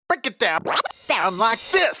Break it down like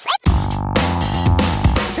this.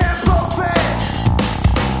 Tempo Fit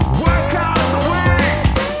Workout of the Week.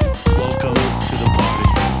 Welcome to the party.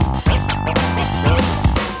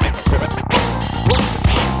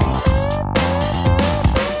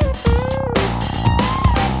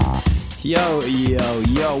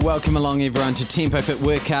 Yo, welcome along everyone to Tempo Fit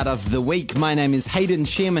Workout of the Week. My name is Hayden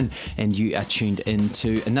Sherman and you are tuned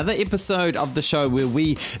into another episode of the show where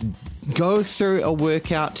we go through a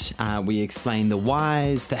workout, we explain the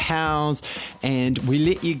whys, the hows, and we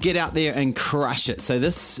let you get out there and crush it. So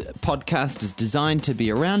this podcast is designed to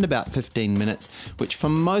be around about 15 minutes, which for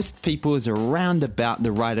most people is around about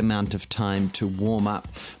the right amount of time to warm up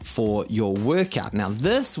for your workout. Now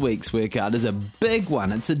this week's workout is a big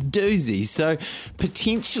one, it's a doozy. So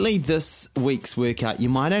potentially this week's workout, you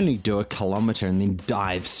might only do a kilometer and then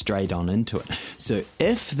dive straight on into it. So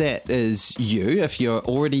if that is you, if you're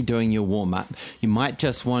already doing your warm up, you might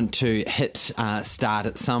just want to hit start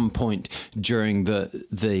at some point during the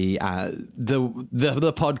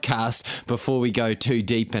podcast before we go too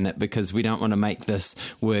deep in it, because we don't want to make this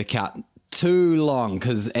workout too long,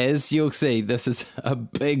 because as you'll see, this is a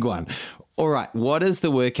big one. All right, what is the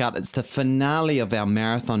workout? It's the finale of our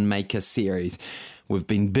Marathon Maker series. We've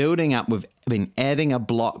been building up, we've been adding a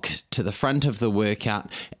block to the front of the workout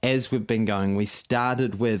as we've been going. We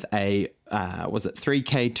started with a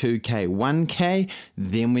 3K, 2K, 1K,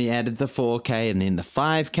 then we added the 4K and then the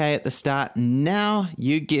 5K at the start. Now,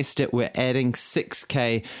 you guessed it, we're adding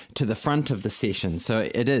 6K to the front of the session. So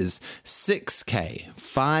it is 6K,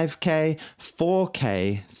 5K,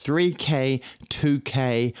 4K, 3K,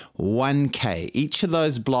 2K, 1K. Each of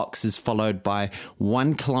those blocks is followed by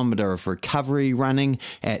 1 kilometer of recovery running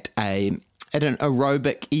at an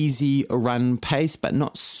aerobic easy run pace, but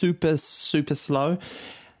not super slow.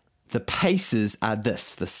 The paces are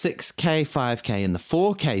this: the 6K, 5K and the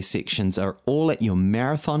 4K sections are all at your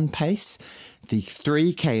marathon pace. The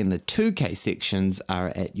 3K and the 2K sections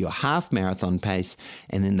are at your half marathon pace.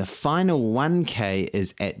 And then the final 1K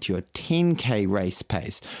is at your 10K race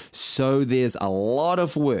pace. So there's a lot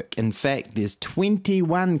of work. In fact, there's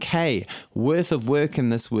 21K worth of work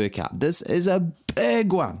in this workout. This is a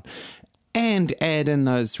big one. And add in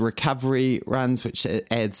those recovery runs, which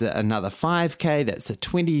adds another 5K. That's a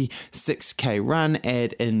 26K run.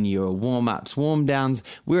 Add in your warm-ups, warm-downs.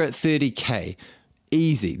 We're at 30K.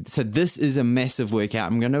 Easy. So this is a massive workout.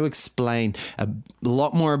 I'm going to explain a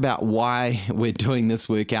lot more about why we're doing this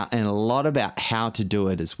workout and a lot about how to do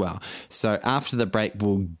it as well. So after the break,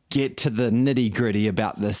 we'll get to the nitty-gritty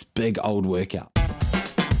about this big old workout.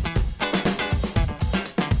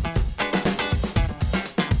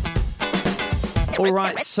 All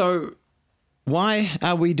right, so why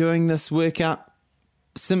are we doing this workout?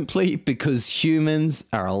 Simply because humans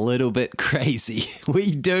are a little bit crazy.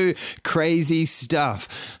 We do crazy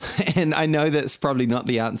stuff. And I know that's probably not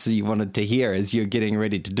the answer you wanted to hear as you're getting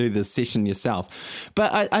ready to do this session yourself.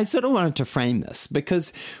 But I sort of wanted to frame this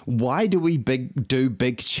because why do we do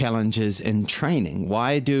big challenges in training?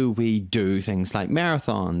 Why do we do things like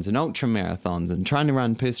marathons and ultra marathons and trying to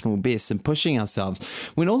run personal bests and pushing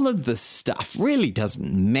ourselves when all of this stuff really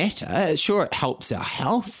doesn't matter? Sure, it helps our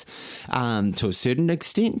health to a certain extent.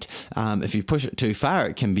 If you push it too far,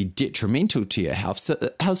 it can be detrimental to your health.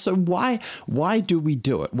 So why do we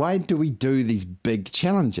do it? Why do we do these big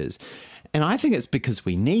challenges? And I think it's because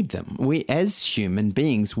we need them. We, as human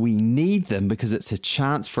beings, we need them because it's a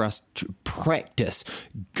chance for us to practice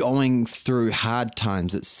going through hard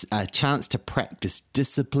times. It's a chance to practice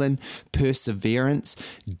discipline, perseverance,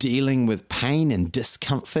 dealing with pain and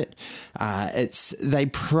discomfort. They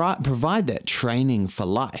provide that training for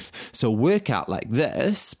life. So a workout like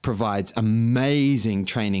this provides amazing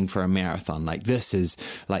training for a marathon. Like this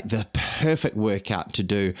is like the perfect workout to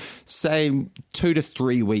do, say, 2 to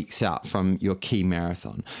 3 weeks out from your key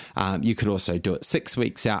marathon. You could also do it 6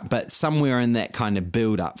 weeks out, but somewhere in that kind of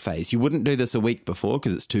build-up phase. You wouldn't do this a week before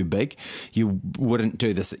because it's too big. You wouldn't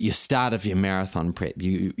do this at your start of your marathon prep.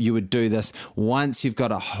 You would do this once you've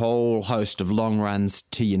got a whole host of long runs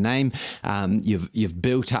to your name. You've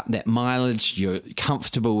built up that mileage. You're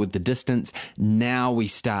comfortable with the distance. Now we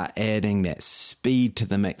start adding that speed to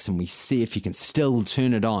the mix, and we see if you can still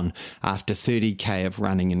turn it on after 30K of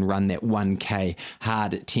running and run that 1K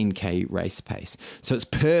hard at 10K race pace. So it's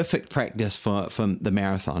perfect practice for the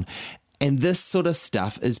marathon. And this sort of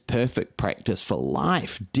stuff is perfect practice for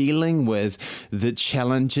life, dealing with the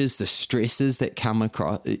challenges, the stresses that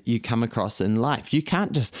you come across in life. You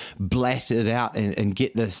can't just blat it out and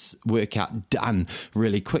get this workout done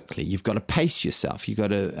really quickly. You've got to pace yourself. You've got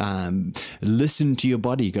to listen to your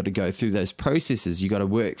body. You've got to go through those processes. You've got to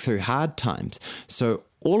work through hard times. So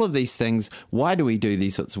all of these things. Why do we do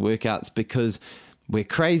these sorts of workouts? Because we're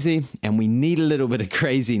crazy and we need a little bit of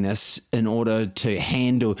craziness in order to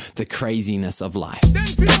handle the craziness of life. Them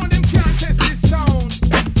people, them can't test this sound.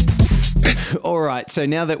 All right, so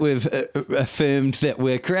now that we've affirmed that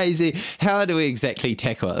we're crazy, how do we exactly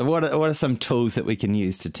tackle it? What are some tools that we can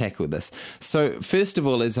use to tackle this? So first of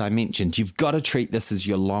all, as I mentioned, you've got to treat this as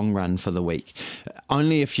your long run for the week.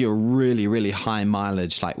 Only if you're really, really high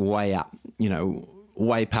mileage, like way up,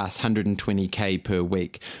 way past 120k per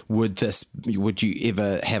week, would you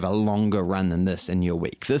ever have a longer run than this in your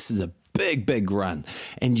week? This is a big run,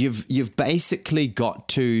 and you've basically got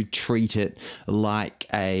to treat it like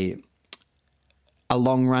a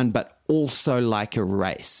long run, but also like a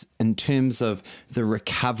race in terms of the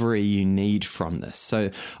recovery you need from this.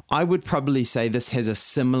 So I would probably say this has a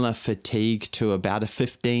similar fatigue to about a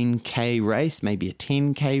 15k race, maybe a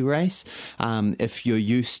 10k race, if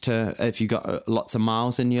you've got lots of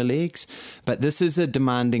miles in your legs. But this is a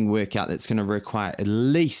demanding workout that's going to require at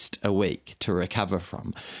least a week to recover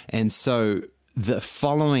from. And so the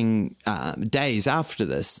following days after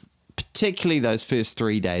this, particularly those first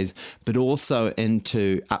 3 days, but also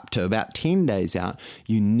up to about 10 days out,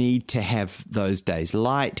 you need to have those days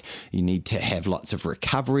light. You need to have lots of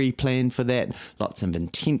recovery planned for that, lots of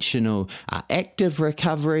intentional active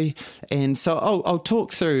recovery. And so I'll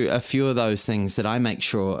talk through a few of those things that I make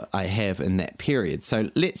sure I have in that period. So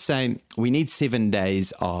let's say we need 7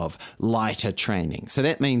 days of lighter training. So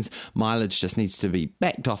that means mileage just needs to be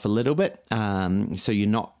backed off a little bit. So you're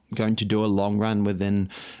not going to do a long run within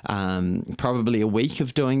probably a week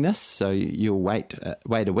of doing this. So you'll wait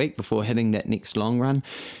a week before hitting that next long run.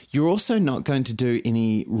 You're also not going to do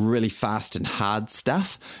any really fast and hard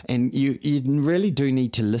stuff. And you really do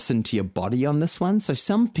need to listen to your body on this one. So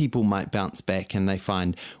some people might bounce back and they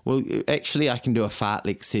find, well, actually I can do a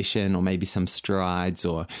fartlek session or maybe some strides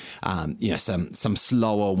or some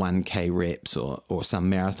slower 1K reps or some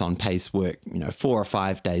marathon pace work, 4 or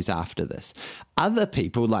 5 days after this. Other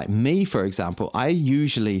people, like me, for example, I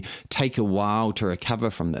usually take a while to recover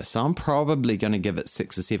from this. So I'm probably going to give it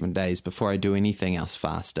 6 or 7 days before I do anything else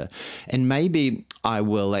faster. And maybe I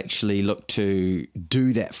will actually look to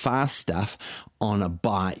do that fast stuff on a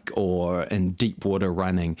bike or in deep water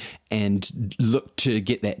running and look to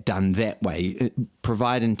get that done that way,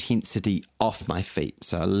 provide intensity off my feet.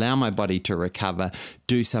 So allow my body to recover,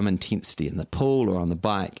 do some intensity in the pool or on the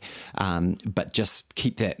bike, but just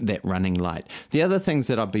keep that running light. The other things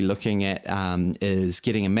that I'll be looking at is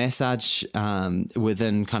getting a massage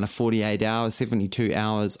within kind of 48 hours, 72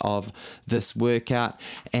 hours of this workout,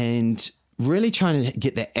 and really trying to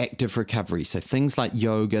get that active recovery. So things like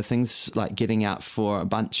yoga, things like getting out for a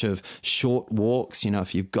bunch of short walks.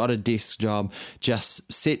 If you've got a desk job,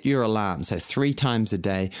 just set your alarm. So 3 times a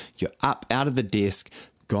day, you're up out of the desk,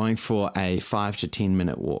 going for a 5 to 10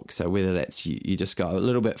 minute walk. So whether that's you just go a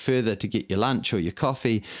little bit further to get your lunch or your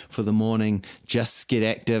coffee for the morning, just get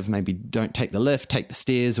active. Maybe don't take the lift, take the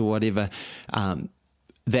stairs or whatever.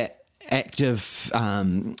 That active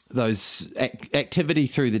activity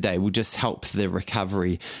through the day will just help the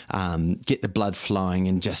recovery, get the blood flowing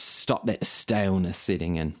and just stop that staleness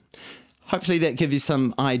setting in. Hopefully that gives you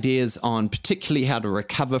some ideas on particularly how to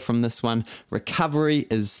recover from this one. Recovery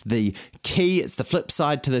is the key. It's the flip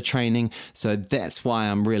side to the training. So that's why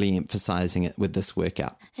I'm really emphasizing it with this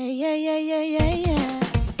workout. Yeah.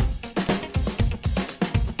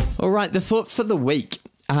 All right, the thought for the week.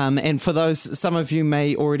 And for those, some of you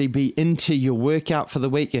may already be into your workout for the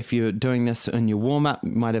week. If you're doing this in your warm-up,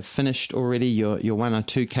 you might have finished already your 1 or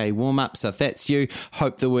 2K warm-up. So if that's you,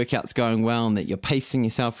 hope the workout's going well and that you're pacing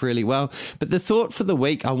yourself really well. But the thought for the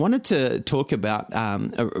week, I wanted to talk about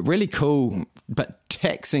a really cool but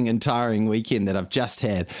taxing and tiring weekend that I've just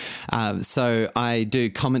had. So I do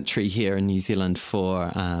commentary here in New Zealand for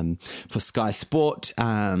Sky Sport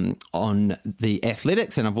on the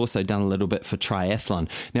athletics, and I've also done a little bit for triathlon.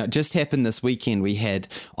 Now, it just happened this weekend. We had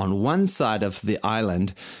on one side of the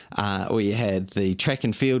island, we had the track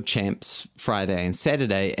and field champs Friday and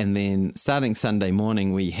Saturday, and then starting Sunday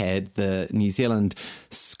morning, we had the New Zealand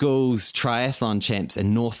schools triathlon champs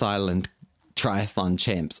and North Island triathlon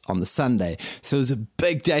champs on the Sunday. So it was a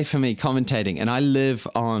big day for me commentating, and I live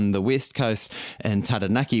on the west coast in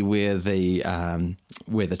Taranaki where the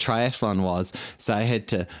triathlon was. So I had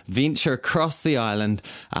to venture across the island,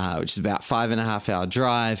 which is about 5.5 hour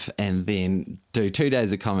drive, and then do 2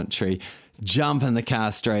 days of commentary, jump in the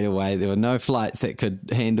car straight away. There were no flights that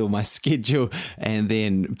could handle my schedule, and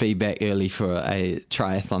then be back early for a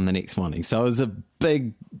triathlon the next morning. So it was a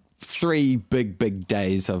 3 big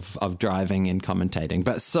days of driving and commentating,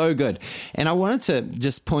 but so good. And I wanted to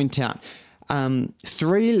just point out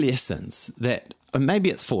three lessons that, or maybe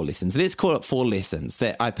it's 4 lessons. Let's call it 4 lessons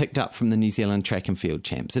that I picked up from the New Zealand Track and Field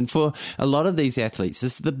Champs. And for a lot of these athletes,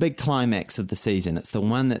 this is the big climax of the season. It's the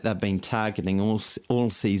one that they've been targeting all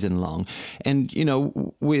season long. And, you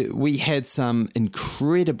know, we had some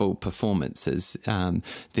incredible performances.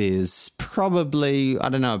 There's probably, I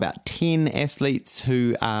don't know, about 10 athletes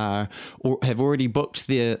who have already booked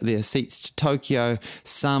their seats to Tokyo.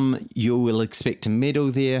 Some you will expect to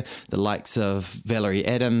medal there, the likes of Valerie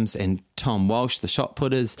Adams and Tom Walsh, the shot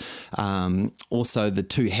putters. Also, the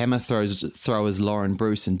 2 hammer throwers, Lauren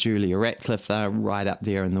Bruce and Julia Ratcliffe, they're right up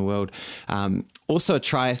there in the world. Also, a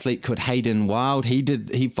triathlete called Hayden Wild.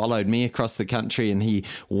 He followed me across the country and he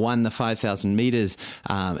won the 5,000 meters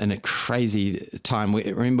in a crazy time.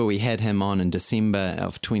 Remember, we had him on in December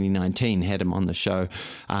of 2019, had him on the show.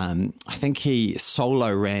 I think he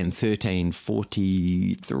solo ran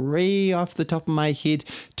 13:43 off the top of my head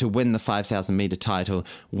to win the 5,000 meter title,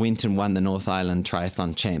 went and won the North Island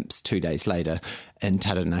Triathlon Champs 2 days later in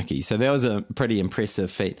Taranaki. So that was a pretty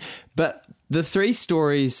impressive feat. But the 3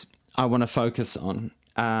 stories I want to focus on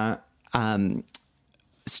are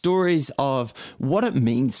stories of what it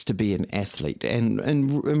means to be an athlete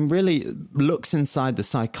and really looks inside the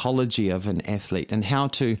psychology of an athlete and how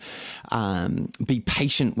to be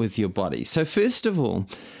patient with your body. So first of all,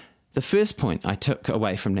 the first point I took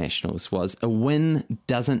away from Nationals was a win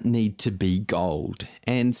doesn't need to be gold.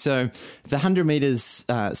 And so the 100 metres,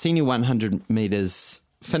 senior 100 metres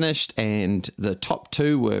finished, and the top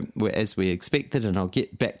 2 were as we expected, and I'll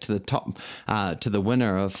get back to the top to the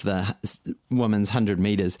winner of the women's 100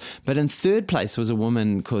 metres. But in third place was a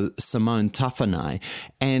woman called Simone Tawhanai,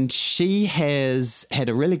 and she has had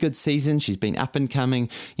a really good season. She's been up and coming.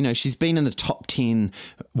 You know, she's been in the top 10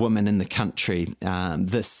 women in the country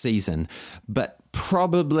this season, but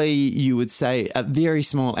probably you would say a very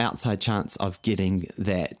small outside chance of getting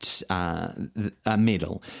that a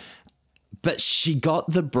medal. But she got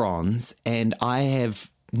the bronze, and I have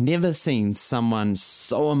never seen someone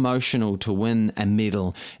so emotional to win a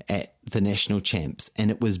medal at the national champs, and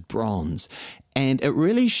it was bronze. And it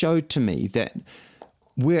really showed to me that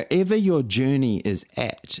wherever your journey is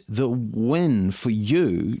at, the win for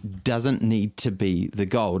you doesn't need to be the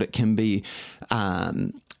gold. It can be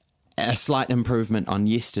a slight improvement on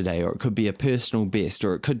yesterday, or it could be a personal best,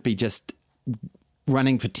 or it could be just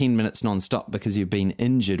running for 10 minutes non-stop because you've been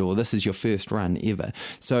injured, or this is your first run ever.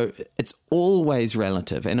 So it's always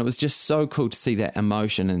relative, and it was just so cool to see that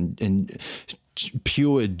emotion and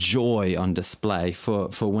pure joy on display for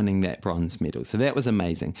winning that bronze medal. So that was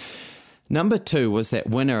amazing. Number 2 was that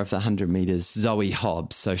winner of the 100 metres, Zoe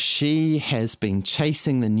Hobbs. So she has been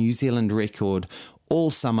chasing the New Zealand record all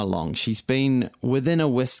summer long. She's been within a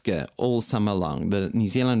whisker all summer long. The New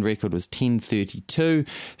Zealand record was 10:32,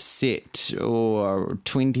 set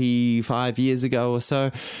 25 years ago or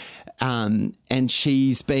so. And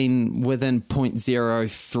she's been within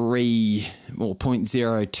 0.03 or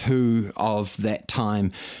 0.02 of that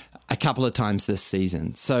time a couple of times this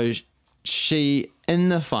season. So she, in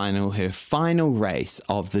the final, her final race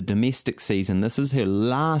of the domestic season, this was her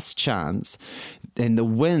last chance, and the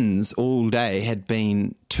winds all day had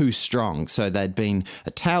been too strong. So they'd been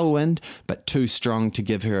a tailwind, but too strong to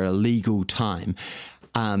give her a legal time.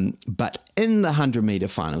 But in the 100 metre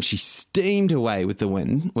final, she steamed away with the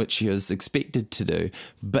win, which she was expected to do.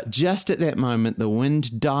 But just at that moment, the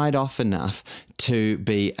wind died off enough to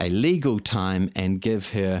be a legal time and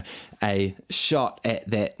give her a shot at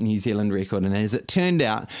that New Zealand record. And as it turned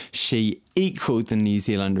out, she equaled the New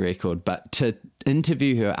Zealand record. But to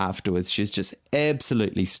interview her afterwards, she's just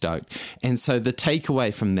absolutely stoked. And so the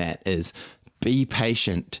takeaway from that is be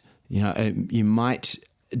patient. You know, you might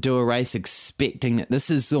do a race expecting that this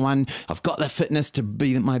is the one, I've got the fitness to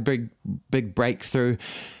be my big breakthrough,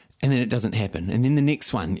 and then it doesn't happen. And then the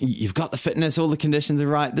next one, you've got the fitness, all the conditions are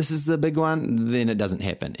right, this is the big one, then it doesn't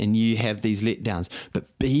happen. And you have these letdowns.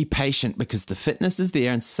 But be patient, because the fitness is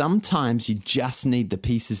there, and sometimes you just need the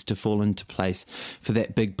pieces to fall into place for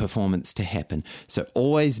that big performance to happen. So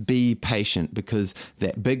always be patient, because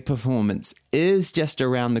that big performance is just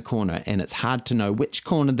around the corner, and it's hard to know which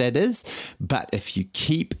corner that is. But if you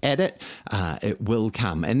keep at it, it will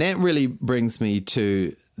come. And that really brings me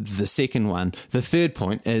to the second one. The third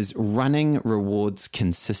point is running rewards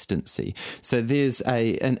consistency. So there's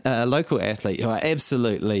a local athlete who I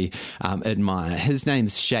absolutely admire. His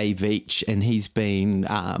name's Shay Veach, and he's been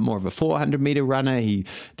more of a 400 meter runner. He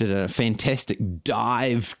did a fantastic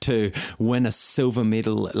dive to win a silver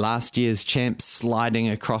medal at last year's champs, sliding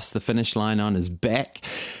across the finish line on his back.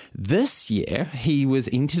 This year, he was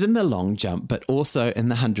entered in the long jump, but also in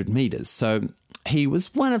the 100 meters. So he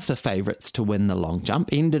was one of the favourites to win the long jump,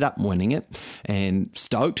 ended up winning it, and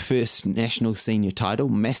stoked, first national senior title,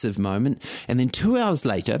 massive moment. And then 2 hours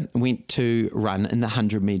later, went to run in the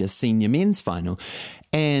 100 metre senior men's final.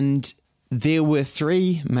 And there were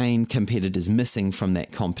three main competitors missing from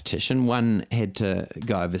that competition. One had to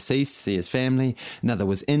go overseas to see his family. Another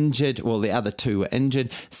was injured. Well, the other two were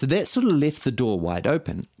injured. So that sort of left the door wide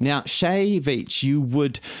open. Now, Shea Veach, you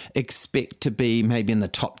would expect to be maybe in the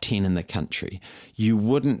top 10 in the country. You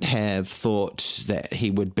wouldn't have thought that he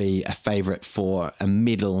would be a favourite for a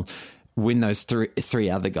medal when those three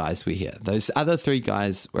other guys were here. Those other three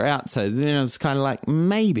guys were out. So then it was kind of like,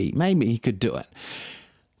 maybe he could do it.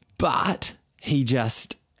 But he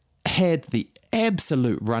just had the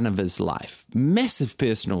absolute run of his life. Massive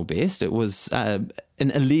personal best. It was an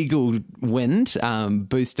illegal wind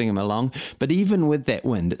boosting him along. But even with that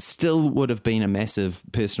wind, it still would have been a massive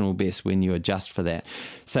personal best when you adjust for that.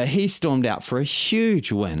 So he stormed out for a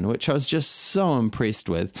huge win, which I was just so impressed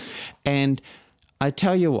with. And I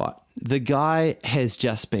tell you what, the guy has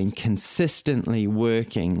just been consistently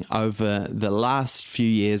working over the last few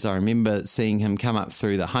years. I remember seeing him come up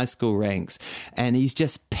through the high school ranks, and he's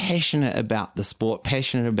just passionate about the sport,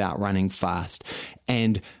 passionate about running fast.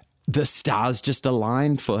 And the stars just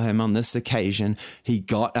aligned for him on this occasion. He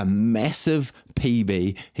got a massive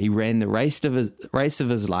PB. He ran the race of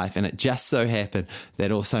his life, and it just so happened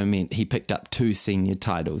that also meant he picked up 2 senior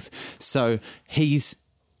titles. So he's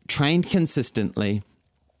trained consistently.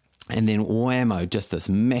 And then whammo, just this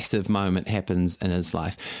massive moment happens in his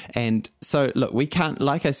life. And so, look, we can't,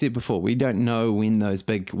 like I said before, we don't know when those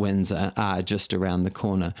big wins are just around the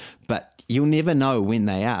corner. But you'll never know when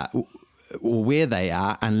they are or where they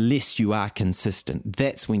are unless you are consistent.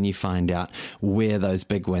 That's when you find out where those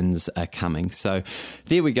big wins are coming. So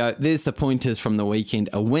there we go. There's the pointers from the weekend.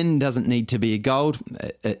 A win doesn't need to be a gold.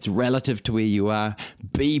 It's relative to where you are.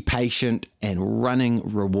 Be patient, and running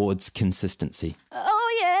rewards consistency.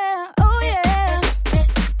 Oh yeah, oh yeah.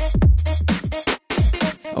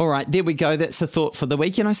 All right, there we go. That's the thought for the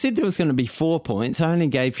week. And I said there was going to be 4 points. I only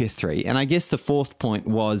gave you 3. And I guess the fourth point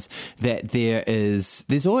was that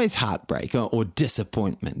there's always heartbreak or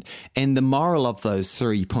disappointment. And the moral of those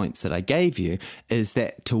 3 points that I gave you is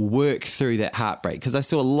that to work through that heartbreak, because I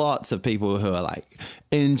saw lots of people who are like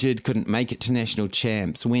injured, couldn't make it to national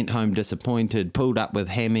champs, went home disappointed, pulled up with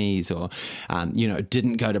hammies, or,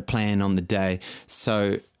 didn't go to plan on the day.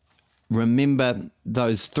 So remember,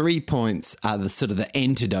 those 3 points are the sort of the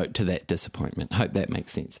antidote to that disappointment. Hope that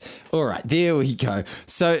makes sense. All right, there we go.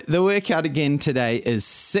 So the workout again today is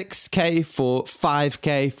 6K for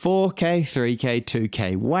 5K, 4K, 3K,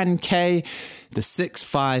 2K, 1K. The 6,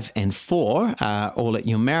 5, and 4 are all at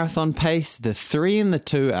your marathon pace. The 3 and the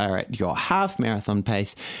 2 are at your half marathon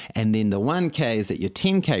pace. And then the 1K is at your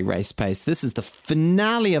 10K race pace. This is the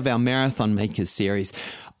finale of our Marathon Makers series.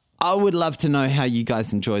 I would love to know how you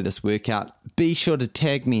guys enjoy this workout. Be sure to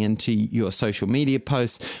tag me into your social media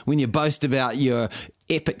posts when you boast about your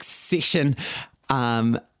epic session.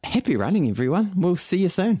 Happy running, everyone. We'll see you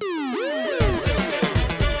soon.